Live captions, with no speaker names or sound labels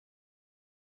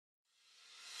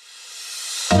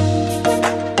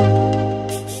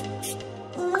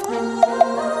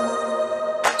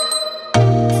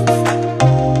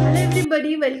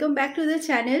welcome back to the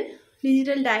channel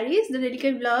Digital Diaries, the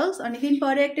dedicated vlogs. অনেকদিন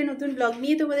পরে একটা নতুন ব্লগ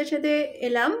নিয়ে তোমাদের সাথে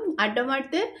এলাম আড্ডা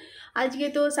মারতে। আজকে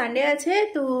তো সানডে আছে,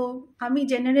 তো আমি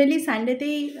জেনারেলি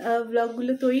সানডেতেই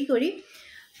ব্লগগুলো তৈরি করি।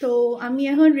 তো আমি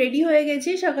এখন রেডি হয়ে গেছি,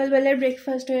 সকালবেলার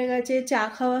ব্রেকফাস্ট হয়ে গেছে, চা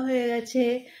খাওয়া হয়ে গেছে,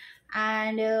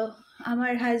 অ্যান্ড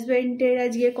আমার হাজব্যান্ডের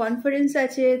আজকে কনফারেন্স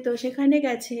আছে, তো সেখানে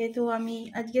গেছে। তো আমি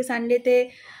আজকে সানডেতে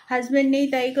হাজব্যান্ড নেই,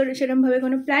 তাই করে সেরকমভাবে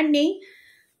কোনো প্ল্যান নেই,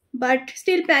 বাট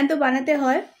স্টিল প্ল্যান তো বানাতে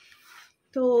হয়।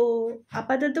 তো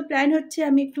আপাতত প্ল্যান হচ্ছে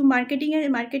আমি একটু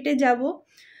মার্কেটে যাব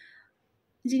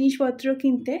জিনিসপত্র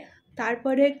কিনতে,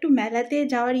 তারপরে একটু মেলাতে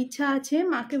যাওয়ার ইচ্ছা আছে।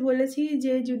 মাকে বলেছি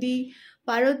যে যদি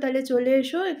পারো তাহলে চলে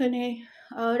এসো, এখানে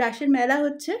রাশের মেলা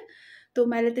হচ্ছে, তো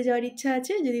মেলাতে যাওয়ার ইচ্ছা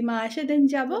আছে। যদি মা আসে দেন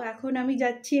যাব। এখন আমি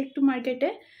যাচ্ছি একটু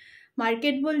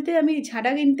মার্কেট বলতে আমি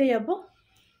ঝাঁটা কিনতে যাব।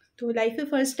 তো লাইফে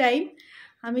ফার্স্ট টাইম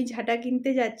আমি ঝাঁটা কিনতে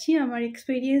যাচ্ছি, আমার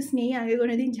এক্সপিরিয়েন্স নেই আগে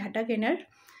কোনো দিন ঝাঁটা কেনার।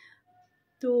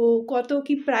 তো কত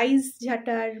কি প্রাইস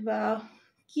ঝাঁটার বা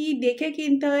কি দেখে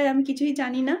কিনতে হয় আমি কিছুই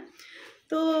জানি না।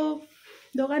 তো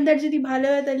দোকানদার যদি ভালো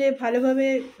হয় তাহলে ভালোভাবে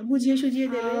বুঝিয়ে সুঝিয়ে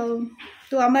দেবে।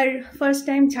 তো আমার ফার্স্ট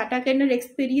টাইম ঝাঁটা কেনার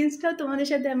এক্সপিরিয়েন্সটাও তোমাদের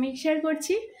সাথে আমি শেয়ার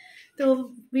করছি। তো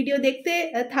ভিডিও দেখতে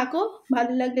থাকো,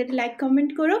 ভালো লাগলে একটা লাইক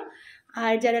কমেন্ট করো,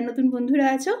 আর যারা নতুন বন্ধুরা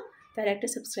আছো তারা একটা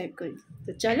সাবস্ক্রাইব করি।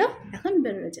 তো চলো এখন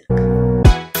বেরোনো যাক।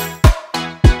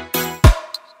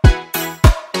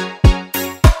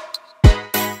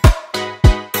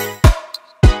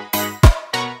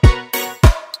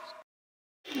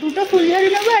 দুটো ফুল ঝাড়ু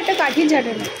নেবো, একটা কাঠির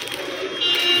ঝাড়ু নেবো।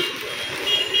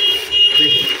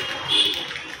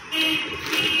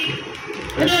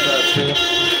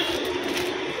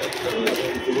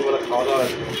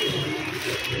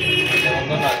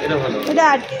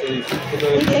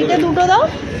 এইটা দুটো দাও,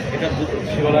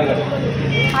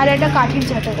 আর একটা কাঠির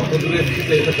ঝাঁটা দাও।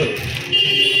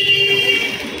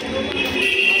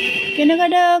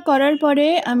 কেনাকাটা করার পরে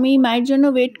আমি মায়ের জন্য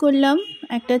ওয়েট করলাম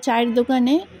একটা চায়ের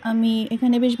দোকানে। আমি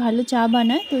এখানে বেশ ভালো চা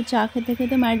বানাই, তো চা খেতে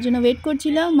খেতে মায়ের জন্য ওয়েট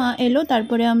করছিলাম। মা এলো,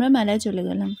 তারপরে আমরা মেলায় চলে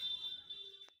গেলাম।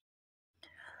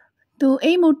 তো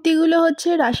এই মূর্তিগুলো হচ্ছে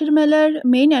রাশের মেলার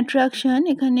মেইন অ্যাট্রাকশান।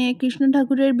 এখানে কৃষ্ণ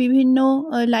ঠাকুরের বিভিন্ন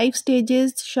লাইফ স্টেজেস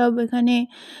সব এখানে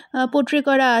পোট্রে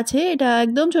করা আছে। এটা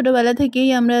একদম ছোটোবেলা থেকেই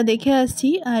আমরা দেখে আসছি।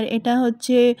 আর এটা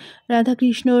হচ্ছে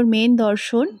রাধাকৃষ্ণর মেন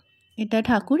দর্শন। এটা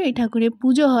ঠাকুর, এই ঠাকুরের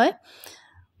পুজো হয়।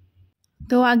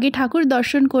 তো আগে ঠাকুর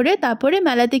দর্শন করে তারপরে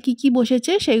মেলাতে কি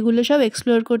বসেছে সেইগুলো সব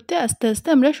এক্সপ্লোর করতে আস্তে আস্তে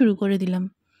আমরা শুরু করে দিলাম।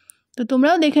 তো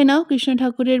তোমরাও দেখে নাও কৃষ্ণ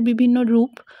ঠাকুরের বিভিন্ন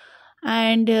রূপ,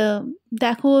 অ্যান্ড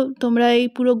দেখো তোমরা এই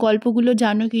পুরো গল্পগুলো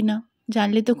জানো কি না,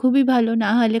 জানলে তো খুবই ভালো, না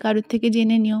হলে কারোর থেকে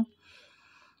জেনে নিও।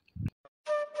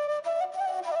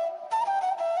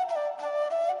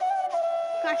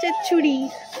 কাঁচের চুড়ি,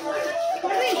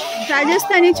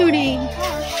 রাজস্থানি চুড়ি,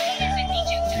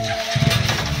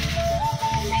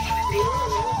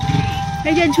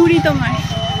 এই যে ঝুড়ি, তোমার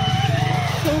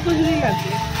চৌকো ঝুড়ি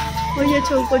লাগবে, ওই যে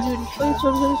চৌকো ঝুড়ি, ওই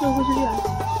ছোট ছোট চৌকো ঝুড়ি আছে।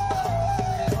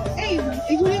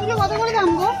 এই ঝুড়িগুলো কত করে দাম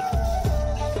গো?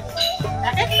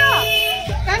 একটা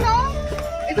কেন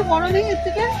একটু বড় নেই এর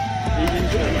থেকে?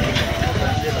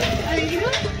 আর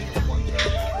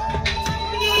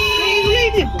এইগুলোই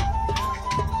দেবো,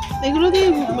 এগুলো দিয়ে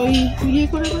ওই ইয়ে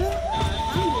করে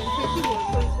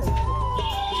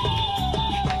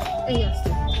এই আসছে।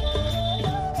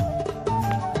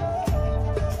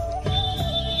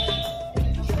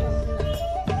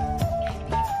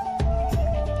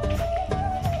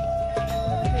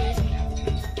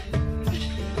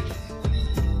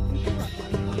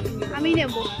 আমি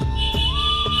নেব।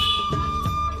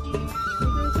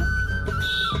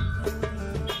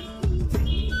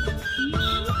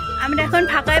 আমরা এখন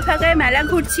ফাঁকায় মেলা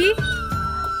ঘুরছি।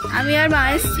 আমি আর মা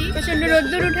এসছি, প্রচণ্ড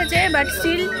রোদ্দুর উঠেছে, বাট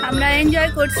স্টিল আমরা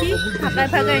এনজয় করছি,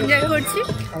 ফাঁকায় এনজয় করছি।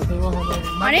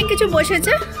 অনেক কিছু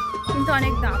বসেছে কিন্তু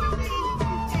অনেক দাম।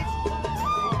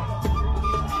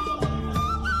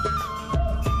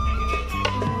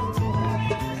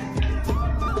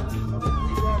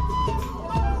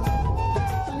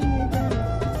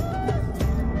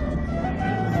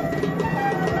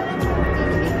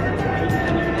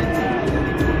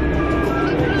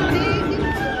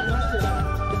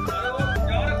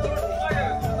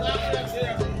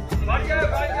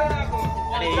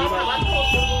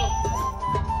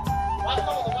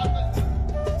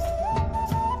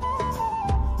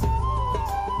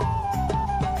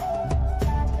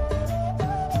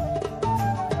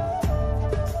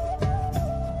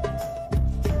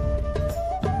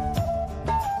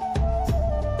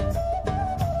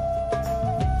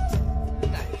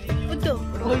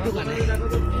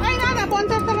 না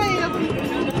 50 টাকা এরকম।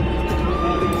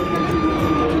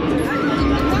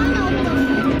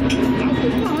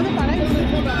 আমাদের পাড়ায়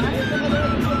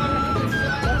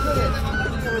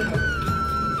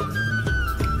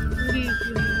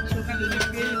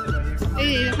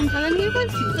এরকম খেলা নিয়ে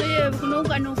বলছি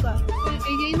নৌকা নৌকা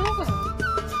এই নৌকা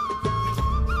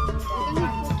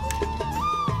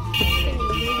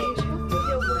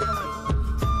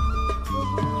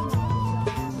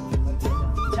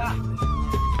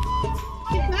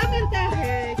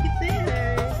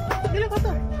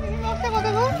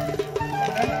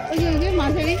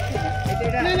মাঝারি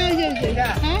না না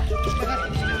হ্যাঁ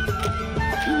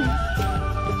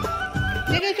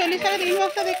দেখে 40 টাকা এই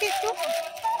বক্সটা দেখে একটু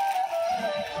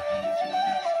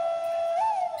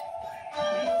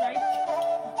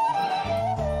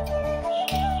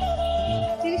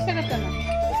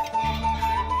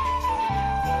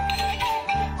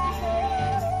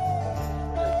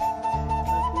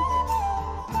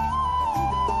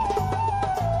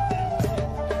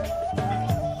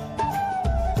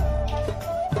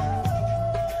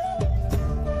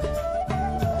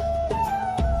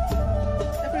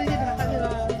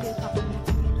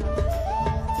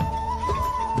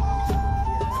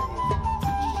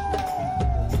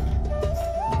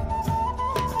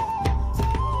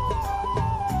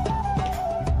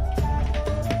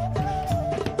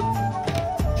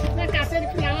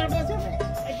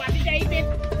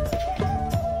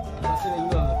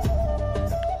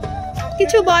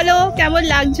কিছু বলো কেমন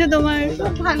লাগছে তোমার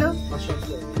ভালো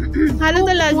ভালো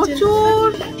তো লাগছে প্রচুর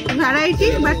ভ্যারাইটি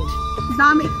বাট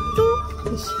দাম একটু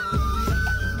বেশি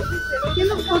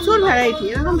কিন্তু প্রচুর ভ্যারাইটি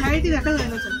এরকম ভ্যারাইটি দেখা যায়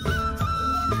না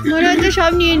মনে হচ্ছে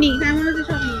সব নিয়ে নি মনে হচ্ছে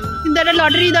সব নিয়ে কিন্তু একটা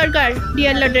লটারি দরকার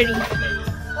ডিয়ার লটারি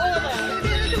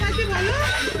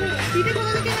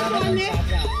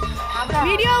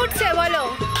ভিডিও উঠছে বলো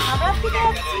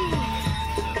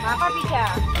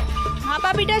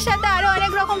ভাপা পিঠার সাথে আরো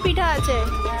অনেক রকম পিঠা আছে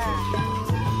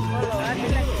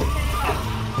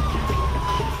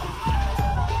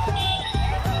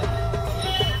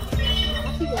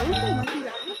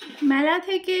মেলা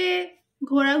থেকে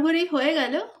ঘোরাঘুরি হয়ে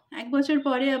গেল 1 বছর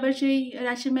পরে আবার সেই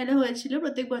রাসের মেলা হয়েছিল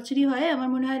প্রত্যেক বছরই হয় আমার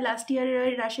মনে হয় লাস্ট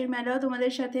ইয়ারের রাসের মেলাও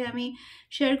তোমাদের সাথে আমি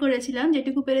শেয়ার করেছিলাম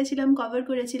যেটুকু পেরেছিলাম কভার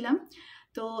করেছিলাম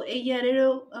তো এই ইয়ারেরও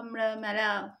আমরা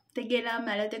মেলাতে গেলাম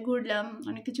মেলাতে ঘুরলাম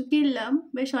অনেক কিছু কিনলাম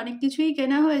বেশ অনেক কিছুই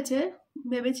কেনা হয়েছে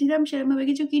ভেবেছিলাম সেরকমভাবে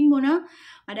কিছু কিনবো না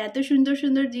আর এত সুন্দর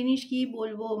সুন্দর জিনিস কি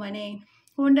বলবো মানে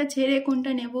কোনটা ছেড়ে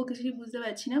কোনটা নেবো কিছুই বুঝতে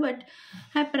পারছি না বাট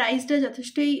হ্যাঁ প্রাইসটা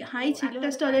যথেষ্টই হাই ছিল একটা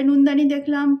স্টলে নুনদানি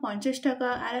দেখলাম 50 টাকা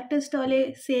আর একটা স্টলে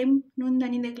সেম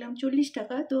নুনদানি দেখলাম 40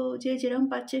 টাকা তো যে যেরকম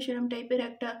পাচ্ছে সেরকম টাইপের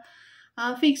একটা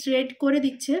ফিক্সড রেট করে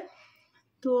দিচ্ছে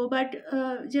তো বাট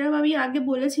যেরকম আমি আগে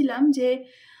বলেছিলাম যে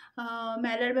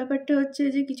মেলার ব্যাপারটা হচ্ছে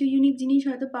যে কিছু ইউনিক জিনিস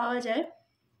হয়তো পাওয়া যায়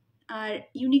আর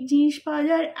ইউনিক জিনিস পাওয়া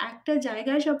যায় একটা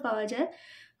জায়গায় সব পাওয়া যায়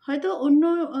হয়তো অন্য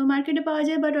মার্কেটে পাওয়া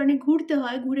যায় বাট অনেক ঘুরতে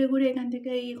হয় ঘুরে ঘুরে এখান থেকে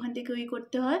ওই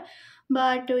করতে হয়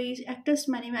বাট ওই একটা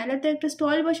মানে মেলাতে একটা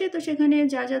স্টল বসে তো সেখানে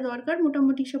যা যা দরকার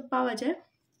মোটামুটি সব পাওয়া যায়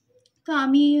তো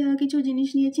আমি কিছু জিনিস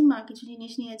নিয়েছি মা কিছু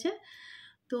জিনিস নিয়েছে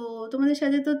তো তোমাদের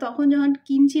সাথে তো তখন যখন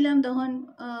কিনছিলাম তখন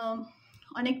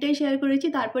অনেকটাই শেয়ার করেছি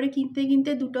তারপরে কিনতে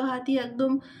কিনতে দুটো হাতই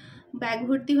একদম ব্যাগ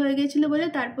ভর্তি হয়ে গেছিলো বলে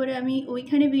তারপরে আমি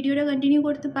ওইখানে ভিডিওটা কন্টিনিউ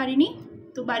করতে পারিনি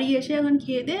তো বাড়ি এসে এখন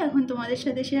খেয়ে দিয়ে এখন তোমাদের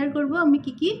সাথে শেয়ার করব আমি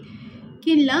কী কী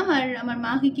কিনলাম আর আমার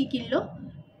মা কী কী কিনলো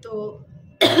তো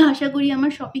আশা করি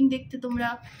আমার শপিং দেখতে তোমরা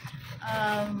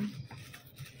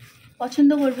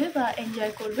পছন্দ করবে বা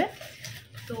এনজয় করবে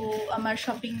তো আমার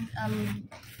শপিং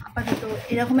আপাতত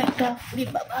এরকম একটা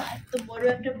বাবা এত বড়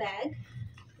একটা ব্যাগ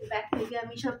ব্যাগ থেকে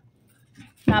আমি সব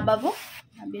নামাবো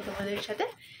নামিয়ে তোমাদের সাথে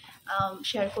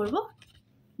শেয়ার করব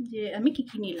যে আমি কী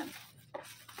কী নিলাম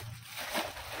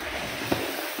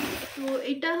তো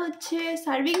এটা হচ্ছে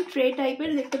সার্ভিং ট্রে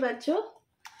টাইপের দেখতে পাচ্ছ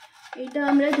এটা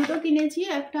আমরা দুটো কিনেছি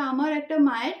একটা আমার একটা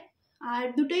মায়ের আর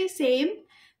দুটোই সেম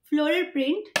ফ্লোরের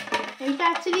প্রিন্ট এটা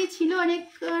অ্যাকচুয়ালি ছিল অনেক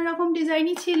রকম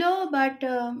ডিজাইনই ছিল বাট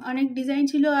অনেক ডিজাইন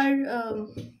ছিল আর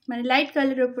মানে লাইট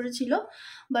কালারের ওপরে ছিল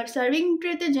বাট সার্ভিং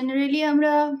ট্রেতে জেনারেলি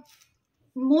আমরা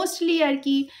মোস্টলি আর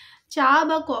কি চা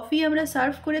বা কফি আমরা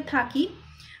সার্ভ করে থাকি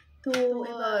তো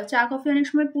চা কফি অনেক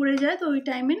সময় পড়ে যায় তো ওই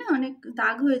টাইমে না অনেক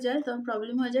দাগ হয়ে যায় তখন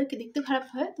প্রবলেম হয়ে যায় দেখতে খারাপ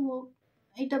হয় তো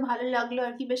এটা ভালো লাগলো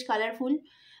আর কি বেশ colourful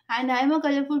and I am a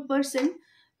colourful person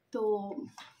তো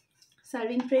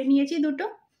সার্ভিং ট্রে নিয়েছি দুটো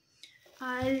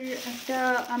আর একটা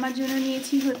আমার জন্য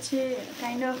নিয়েছি হচ্ছে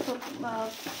কাইন্ড অফ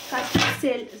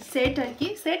সেট আর কি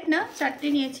সেট না 4টে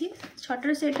নিয়েছি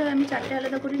 6টার সেট হয় আমি 4টে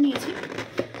আলাদা করে নিয়েছি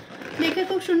দেখে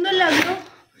খুব সুন্দর লাগলো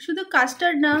শুধু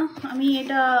কাস্টার্ড না আমি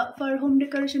এটা ফর হোম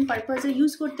ডেকোরেশন পারপাসে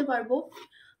ইউজ করতে পারবো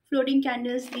ফ্লোটিং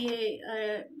ক্যান্ডেলস দিয়ে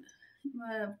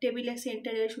টেবিলের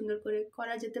সেন্টারে সুন্দর করে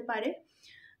করা যেতে পারে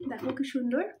দেখো কি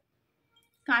সুন্দর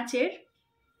কাঁচের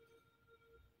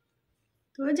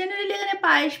তো জেনারেলি এখানে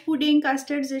পায়েস পুডিং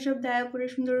কাস্টার্ড যেসব দেয় উপরে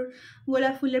সুন্দর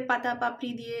গোলাপ ফুলের পাতা পাপড়ি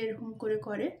দিয়ে এরকম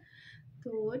করে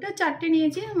তো এটা 4টে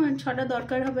নিয়েছি, আমার 6টা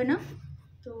দরকার হবে না,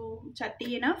 তো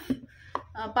 4টেই এনাফ।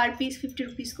 পার পিস 50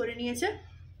 রুপিস করে নিয়েছে,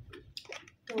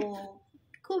 তো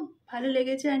খুব ভালো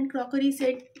লেগেছে। And crockery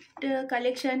set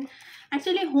collection,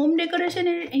 actually home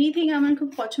ডেকোরেশনের এনিথিং আমার খুব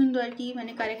পছন্দ আর কি,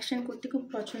 মানে কালেকশান করতে খুব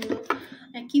পছন্দ।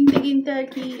 কিনতে কিনতে আর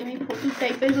কি আমি ফটুর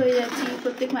টাইপের হয়ে যাচ্ছি,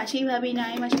 প্রত্যেক মাসেই ভাবি না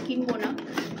এই মাসে কিনবো না,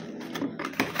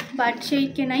 বাট সেই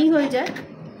কেনাই হয়ে যায়।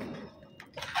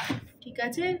 ঠিক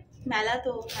আছে, মেলা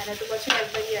তো বছর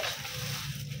একবারই আসে।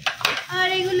 আর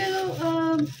এগুলো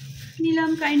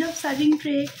নিলাম কাইন্ড অফ সার্ভিং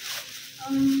ট্রে,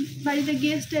 বাড়িতে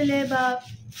গেস্ট এলে বা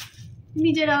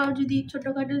নিজেরাও যদি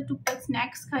ছোটোখাটো টুকটাক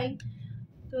স্ন্যাক্স খাই,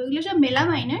 তো এগুলো সব মেলা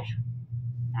মাইনের।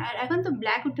 আর এখন তো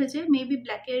ব্ল্যাক উঠেছে, মেবি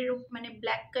ব্ল্যাকের মানে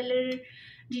ব্ল্যাক কালারের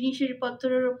জিনিসের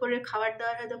পত্রের ওপরে খাবার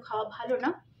দাবার হয়তো খাওয়া ভালো না,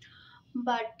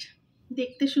 বাট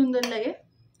দেখতে সুন্দর লাগে।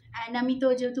 অ্যান্ড আমি তো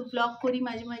যেহেতু ব্লগ করি,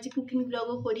 মাঝে মাঝে কুকিং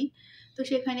ব্লগও করি, তো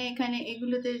সেখানে এখানে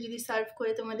এগুলোতে যদি সার্ভ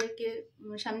করে তোমাদেরকে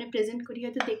সামনে প্রেজেন্ট করি,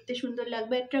 হয়তো দেখতে সুন্দর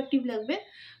লাগবে, অ্যাট্রাকটিভ লাগবে।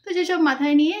 তো যেসব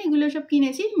মাথায় নিয়ে এগুলো সব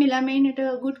কিনেছি। মেলামেইন এটা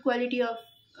গুড কোয়ালিটি অফ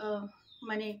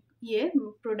মানে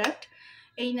প্রোডাক্ট,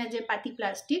 এই না যে পাতি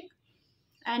প্লাস্টিক।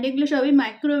 অ্যান্ড এগুলো সবই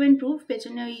মাইক্রোওভেন প্রুফ,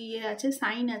 পেছনে ওই আছে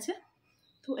সাইন আছে।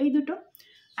 তো এই দুটো,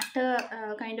 একটা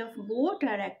কাইন্ড অফ বোট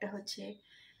আর একটা হচ্ছে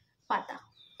পাতা,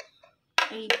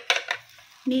 এই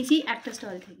নিয়েছি একটা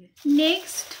স্টল থেকে।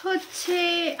 নেক্সট হচ্ছে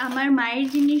আমার মায়ের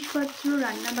জিনিসপত্র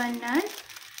রান্নাবান্নার।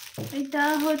 এটা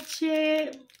হচ্ছে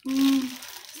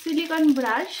সিলিকন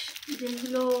ব্রাশ,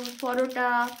 যেগুলো পরোটা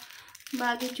বা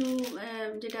কিছু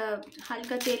যেটা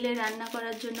হালকা তেলে রান্না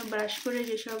করার জন্য ব্রাশ করে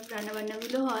যেসব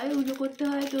রান্নাবান্নাগুলো হয় ওগুলো করতে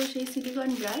হয়, তো সেই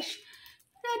সিলিকন ব্রাশ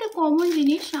এটা কমন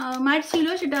জিনিস, মার ছিল,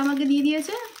 সেটা আমাকে দিয়ে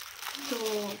দিয়েছে, তো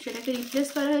সেটাকে রিপ্লেস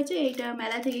করা হয়েছে এইটা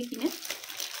মেলা থেকে কিনে।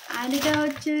 অ্যান্ড এটা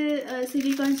হচ্ছে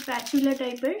সিলিকন স্প্যাচুলা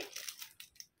টাইপের,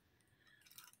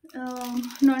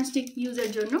 ননস্টিক ইউজের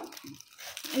জন্য।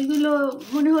 এগুলো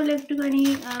মনে হলো একটুখানি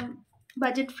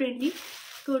বাজেট ফ্রেন্ডলি,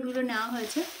 তো ওগুলো নেওয়া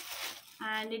হয়েছে।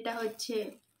 অ্যান্ড এটা হচ্ছে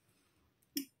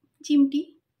চিমটি,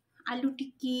 আলু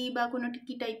টিক্কি বা কোনো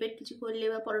টিক্কি টাইপের কিছু করলে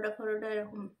বা পরোটা ফরোটা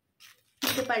এরকম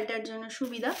উল্টে পাল্টার জন্য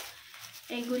সুবিধা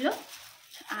এইগুলো।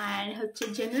 আর হচ্ছে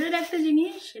জেনারেল একটা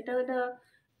জিনিস, সেটা ওটা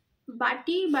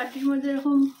বাটির মধ্যে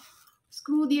এরকম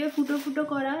স্ক্রু দিয়ে ফুটো ফুটো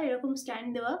করা এরকম স্ট্যান্ড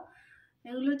দেওয়া,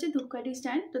 এগুলো হচ্ছে ধূপকাঠি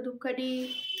স্ট্যান্ড। তো ধূপকাঠি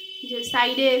যে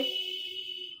সাইডে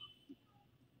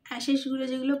অ্যাশেসগুলো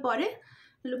যেগুলো পড়ে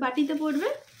ওগুলো বাটিতে পড়বে,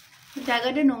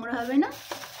 জায়গাটা নোংরা হবে না,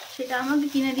 সেটা আমাকে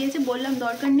কিনে দিয়েছে, বললাম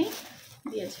দরকার নেই,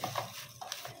 দিয়েছে।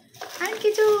 আর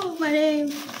কিছু মানে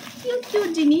কিউট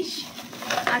কিউট জিনিস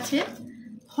আছে,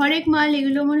 হরেক মাল,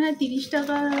 এগুলো মনে হয় 30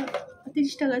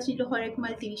 টাকা ছিল হরেক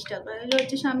মাল, 30 টাকা। এগুলো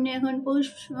হচ্ছে সামনে এখন পৌষ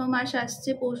মাস আসছে,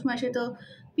 পৌষ মাসে তো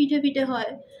পিঠে পিঠে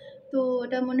হয়, তো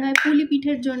ওটা মনে হয় পুলি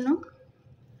পিঠের জন্য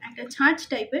একটা ছাঁচ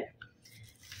টাইপের।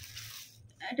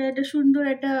 এটা সুন্দর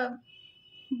একটা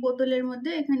বোতলের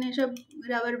মধ্যে, এখানে সব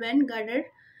রাবার ব্যান্ড গার্ডার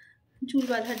চুল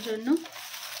বাঁধার জন্য।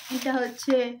 এটা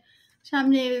হচ্ছে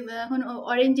সামনে এখন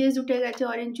অরেঞ্জেস উঠে গেছে,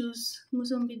 অরেঞ্জ জুস,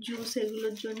 মুসম্বির জুস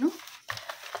এগুলোর জন্য।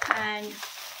 অ্যান্ড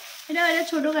এটা একটা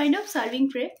ছোটো কাইন্ড অফ সার্ভিং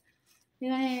ট্রে,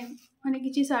 এখানে অনেক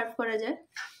কিছুই সার্ভ করা যায়।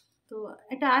 তো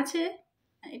এটা আছে,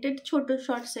 এটা একটু ছোটো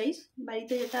শর্ট সাইজ,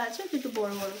 বাড়িতে যেটা আছে একটু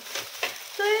বড় বড়।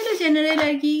 তো এটা জেনারেল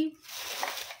আর কি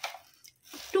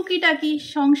টুকিটাকি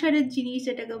সংসারের জিনিস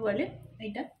যেটাকে বলে।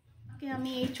 এটা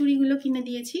আমি এই চুড়িগুলো কিনে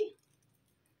দিয়েছি,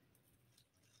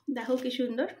 দেখো কি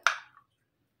সুন্দর,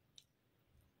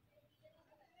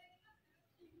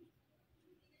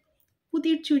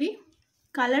 পুঁতির চুড়ি,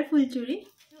 কালারফুল চুড়ি।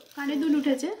 কানে দুল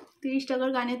উঠেছে, 30 টাকার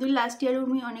কানে দুল। লাস্ট ইয়ারও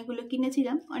আমি অনেকগুলো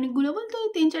কিনেছিলাম, অনেকগুলো বলতে ওই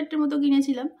 3-4টের মতো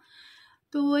কিনেছিলাম,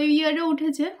 তো এই ইয়ারও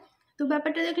উঠেছে। তো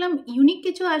ব্যাপারটা দেখলাম ইউনিক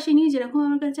কিছু আসেনি, যেরকম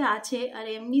আমার কাছে আছে। আর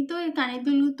এমনি তো এই কানের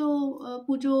দুল তো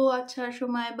পুজো আচ্ছার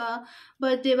সময় বা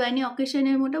বার্থডে বা এনি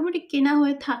অকেশনে মোটামুটি কেনা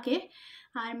হয়ে থাকে।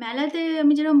 আর মেলাতে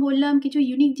আমি যেরকম বললাম কিছু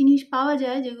ইউনিক জিনিস পাওয়া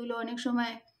যায়, যেগুলো অনেক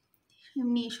সময়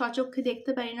এমনি সচক্ষে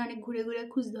দেখতে পারি না, অনেক ঘুরে ঘুরে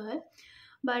খুঁজতে হয়।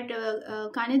 বাট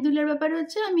কানের দুলের ব্যাপার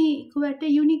হচ্ছে আমি খুব একটা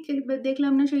ইউনিক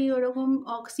দেখলাম না, সেই ওরকম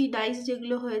অক্সিডাইজ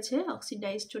যেগুলো হয়েছে,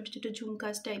 অক্সিডাইজ ছোটো ছোটো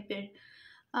ঝুমকাস টাইপের,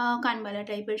 কানবালা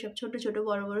টাইপের, সব ছোটো ছোটো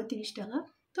বড় বড় 30 টাকা।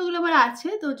 তো ওগুলো আমার আছে,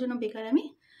 তো ওর জন্য বেকার আমি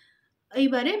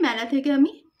এইবারে মেলা থেকে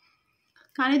আমি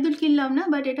কানের দুল কিনলাম না।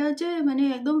 বাট এটা হচ্ছে মানে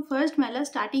একদম ফার্স্ট মেলা,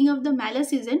 স্টার্টিং অফ দ্য মেলা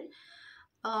সিজন।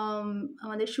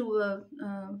 আমাদের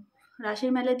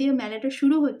রাসের মেলা দিয়ে মেলাটা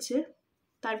শুরু হচ্ছে,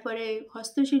 তারপরে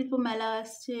হস্তশিল্প মেলা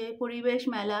আসছে, পরিবেশ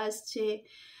মেলা আসছে,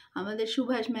 আমাদের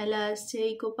সুভাষ মেলা আসছে,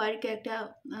 ইকো পার্কে একটা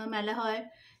মেলা হয়,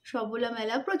 সবলা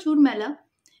মেলা, প্রচুর মেলা।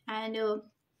 অ্যান্ড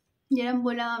যেরকম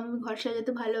বললাম আমি ঘর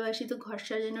সাজাতে ভালোবাসি, তো ঘর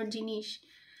সাজানোর জিনিস,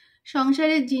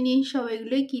 সংসারের জিনিস সব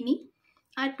এগুলোই কিনি।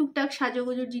 আর টুকটাক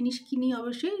সাজুগুজুর জিনিস কিনি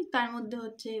অবশ্যই, তার মধ্যে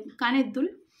হচ্ছে কানের দুল।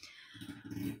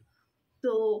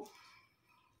 তো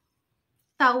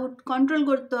তাও কন্ট্রোল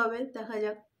করতে হবে, দেখা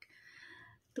যাক।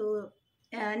 তো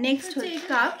নেক্সট হচ্ছে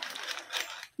কাপ,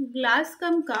 গ্লাস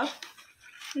কাম কাপ।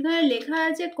 এখানে লেখা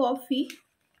আছে কফি,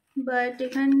 বাট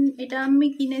এটা আমি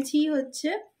কিনেছি হচ্ছে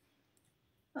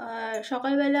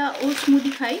সকালবেলা ওটস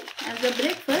স্মুদি খাই অ্যাজ আ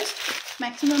ব্রেকফাস্ট।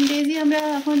 ম্যাক্সিমাম ডেজই আমরা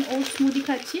এখন ওটস স্মুদি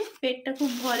খাচ্ছি, পেটটা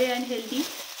খুব ভরে অ্যান্ড হেলদি।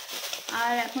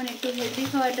 আর এখন একটু হেলদি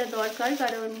খাওয়াটা দরকার,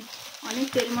 কারণ অনেক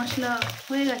তেল মশলা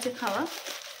হয়ে গেছে খাওয়া।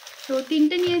 তো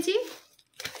তিনটে নিয়েছি,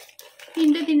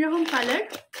 তিন রকম কালার,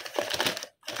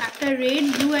 একটা রেড,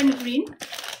 ব্লু অ্যান্ড গ্রিন।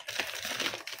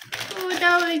 তো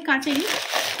ওটাও ওই কাঁচেরই,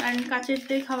 কারণ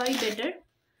কাঁচেরতে খাওয়াই বেটার।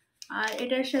 আর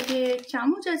এটার সাথে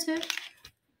চামচ আছে,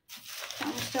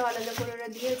 চামচটা আলাদা করে ওরা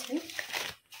দিয়েছে,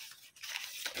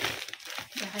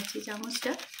 দেখাচ্ছি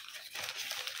চামচটা।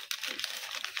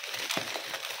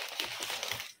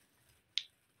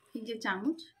 এই যে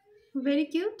চামচ, ভেরি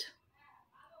কিউট।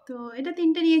 তো এটা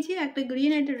তিনটে নিয়েছি, একটা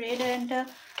গ্রিন, একটা রেড আর একটা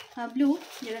ব্লু,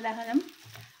 যেটা দেখালাম।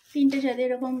 তিনটের সাথে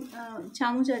এরকম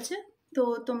চামচ আছে। তো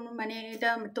মানে এটা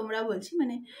তোমরা বলছি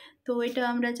মানে, তো এটা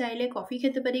আমরা চাইলে কফি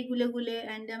খেতে পারি গুলে গুলে।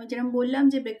 অ্যান্ড আমি যেরকম বললাম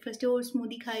যে ব্রেকফাস্টে ওর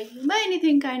স্মুদি খাই বা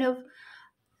এনিথিং কাইন্ড অফ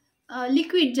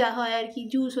লিকুইড যা হয় আর কি,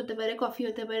 জুস হতে পারে, কফি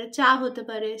হতে পারে, চা হতে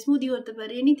পারে, স্মুদি হতে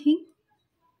পারে, এনিথিং।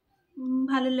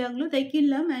 ভালো লাগলো তাই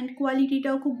কিনলাম, অ্যান্ড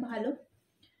কোয়ালিটিটাও খুব ভালো।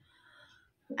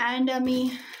 অ্যান্ড আমি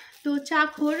তো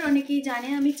চাখোর, অনেকেই জানে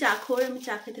আমি চাখোর, আমি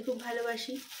চা খেতে খুব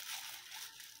ভালোবাসি।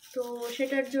 তো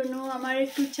সেটার জন্য আমার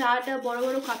একটু চাটা বড়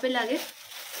বড় কাপে লাগে,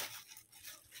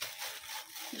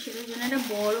 সেটার জন্য একটা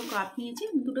বড় কাপ নিয়েছি,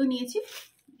 দুটো নিয়েছি।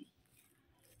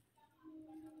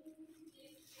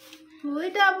 তো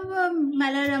এটা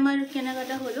মেলার আমার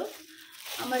কেনাকাটা হলো,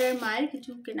 আমার আর মায়ের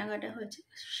কিছু কেনাকাটা হয়েছে।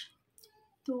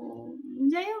 তো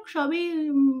যাই হোক, সবই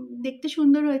দেখতে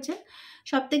সুন্দর হয়েছে।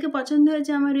 সব থেকে পছন্দ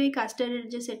হয়েছে আমার ওই কাস্টারের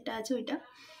যে সেটটা আছে ওইটা।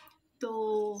 তো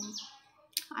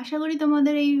আশা করি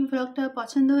তোমাদের এই ভ্লগটা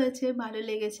পছন্দ হয়েছে, ভালো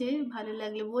লেগেছে। ভালো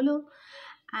লাগলে বলো।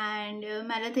 অ্যান্ড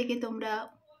মেলা থেকে তোমরা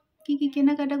কী কী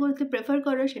কেনাকাটা করতে প্রেফার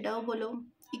করো সেটাও বলো।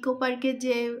 ইকো পার্কের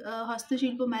যে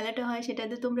হস্তশিল্প মেলাটা হয়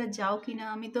সেটাতে তোমরা যাও কি না?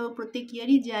 আমি তো প্রত্যেক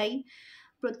ইয়ারই যাই,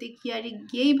 প্রত্যেক ইয়ারই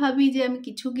গিয়েই ভাবি যে আমি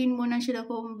কিছু কিনবো না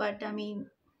সেরকম, বাট আমি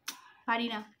পারি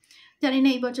না। জানি না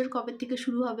এই বছর কবে থেকে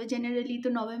শুরু হবে। জেনারেলি তো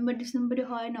নভেম্বর ডিসেম্বরে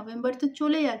হয়, নভেম্বর তো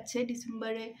চলে যাচ্ছে,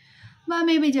 ডিসেম্বরে বা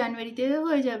মেবি জানুয়ারিতে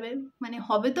হয়ে যাবে, মানে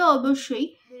হবে তো অবশ্যই।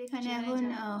 এখানে এখন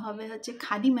হবে হচ্ছে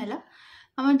খাদি মেলা।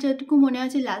 আমার যতটুকু মনে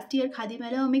আছে লাস্ট ইয়ার খাদি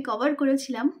মেলাও আমি কভার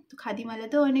করেছিলাম। তো খাদি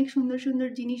মেলাতেও অনেক সুন্দর সুন্দর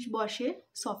জিনিস বসে,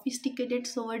 সফিস্টিকেটেড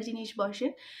সোয়ার জিনিস বসে।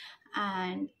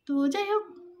 অ্যান্ড তো যাই হোক,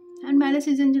 অ্যান্ড মেলা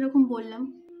সিজন যেরকম বললাম,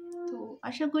 তো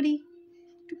আশা করি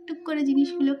টুকটুক করে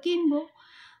জিনিসগুলো কিনবো।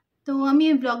 তো আমি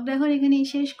এই ব্লগটা এখন এখানেই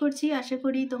শেষ করছি। আশা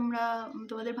করি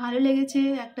তোমাদের ভালো লেগেছে।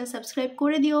 একটা সাবস্ক্রাইব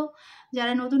করে দিও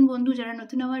যারা নতুন বন্ধু, যারা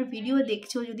নতুন আমার ভিডিও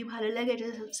দেখছো, যদি ভালো লাগে এটা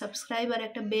সাবস্ক্রাইব, আর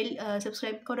একটা বেল,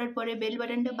 সাবস্ক্রাইব করার পরে বেল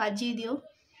বাটনটা বাজিয়ে দিও।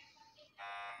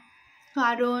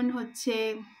 কারণ হচ্ছে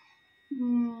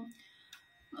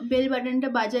বেল বাটনটা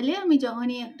বাজালে আমি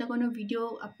যখনই একটা কোনো ভিডিও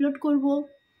আপলোড করব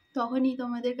তখনই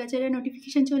তোমাদের কাছে একটা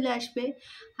নোটিফিকেশান চলে আসবে।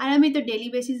 আর আমি তো ডেলি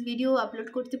বেসিস ভিডিও আপলোড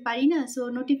করতে পারি না, সো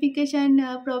নোটিফিকেশান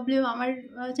প্রবলেম আমার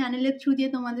চ্যানেলের থ্রু দিয়ে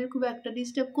তোমাদের খুব একটা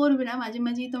ডিস্টার্ব করবে না, মাঝে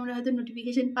মাঝেই তোমরা হয়তো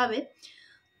নোটিফিকেশান পাবে।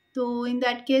 তো ইন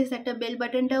দ্যাট কেস একটা বেল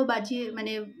বাটনটাও বাজিয়ে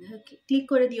মানে ক্লিক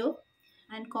করে দিও,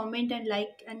 and comment and like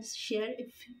and share if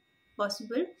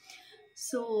possible.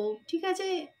 So ঠিক আছে,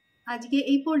 আজকে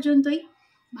এই পর্যন্তই।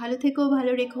 ভালো থেকো,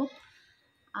 ভালো রেখো,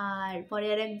 আর পরে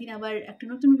আর একদিন আবার একটা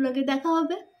নতুন ব্লগে দেখা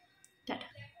হবে।